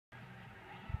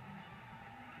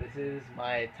This is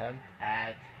my attempt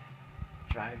at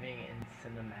driving in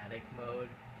cinematic mode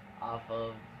off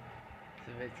of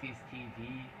Savitsky's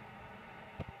TV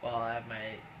while I have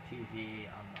my TV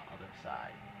on the other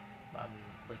side. I'm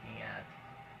looking at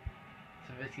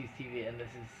Savitsky's TV, and this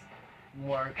is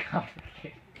more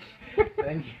complicated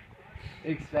than you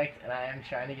expect, and I am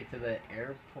trying to get to the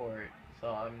airport, so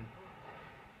I'm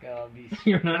gonna be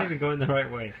You're not even going the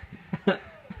right way.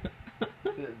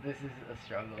 This is a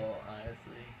struggle,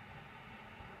 honestly.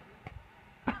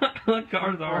 The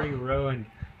car's already ruined.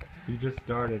 You just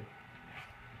started.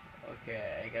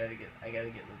 Okay, I gotta get the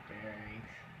bearings.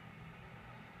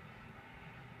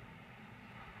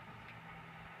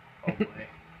 Oh boy.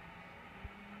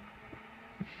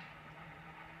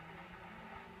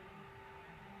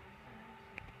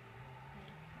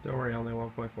 Don't worry, only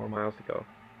 1.4 miles to go.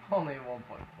 Only 1.40.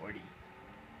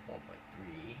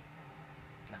 1.39.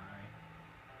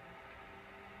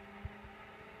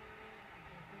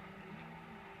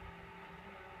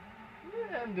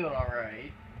 Yeah, I'm doing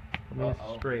alright. I mean,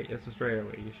 it's a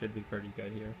straightaway. You should be pretty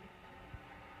good here.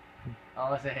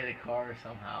 Unless I hit a car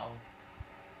somehow.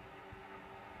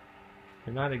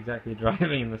 You're not exactly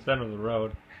driving in the center of the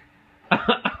road.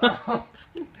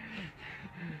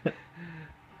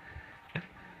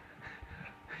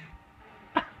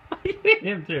 You hit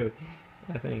him too,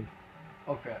 I think.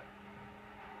 Okay.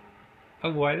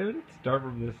 Oh, why did it start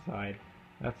from this side?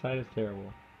 That side is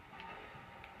terrible.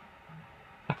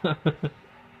 Yeah,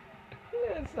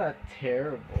 it's not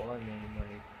terrible. I mean,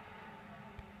 like,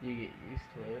 you get used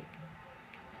to it.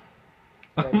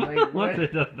 Like, Once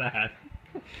it does that.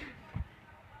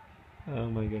 Oh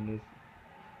my goodness.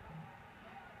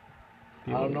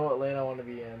 I don't know what lane I want to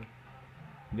be in.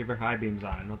 Give her high beams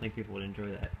on. I don't think people would enjoy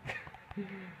that.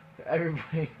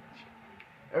 Everybody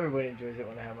enjoys it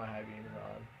when I have my high beams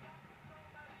on.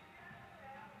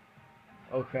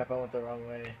 Oh crap, I went the wrong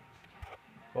way.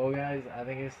 Well guys, I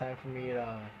think it's time for me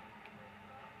to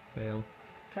Fail.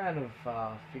 kind of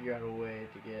figure out a way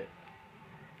to get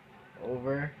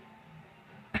over.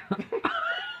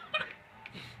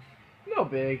 No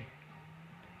big.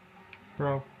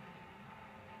 Bro.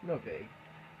 No big.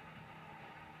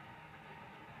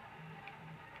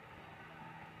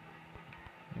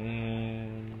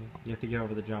 And you have to get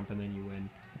over the jump and then you win.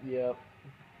 Yep.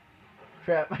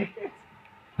 Crap, I hit.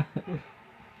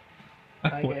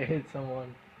 I hit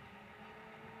someone.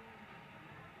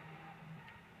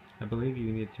 I believe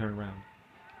you need to turn around.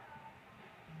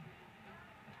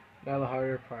 Now the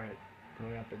harder part,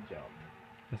 going up the jump.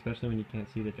 Especially when you can't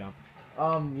see the jump.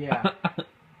 Yeah.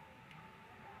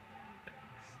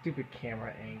 Stupid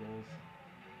camera angles.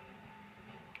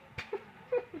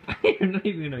 You're not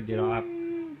even gonna get off.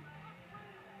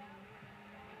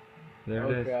 There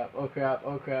it is. Crap, oh crap,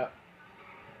 oh crap.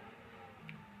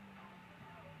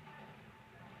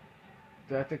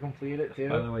 Do I have to complete it too?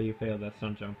 By the way, you failed that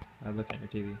stunt jump. I looked at your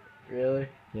TV. Really?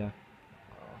 Yeah.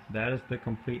 Oh. That is the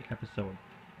complete episode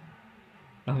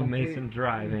of Mason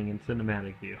driving in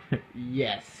Cinimatic View.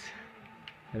 Yes.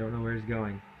 I don't know where he's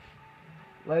going.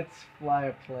 Let's fly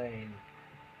a plane.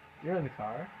 You're in the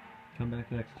car? Come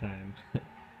back next time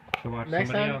to watch Next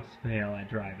somebody time- else fail at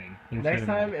driving. in Next Cinimatic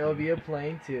time it'll View. be a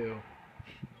plane too.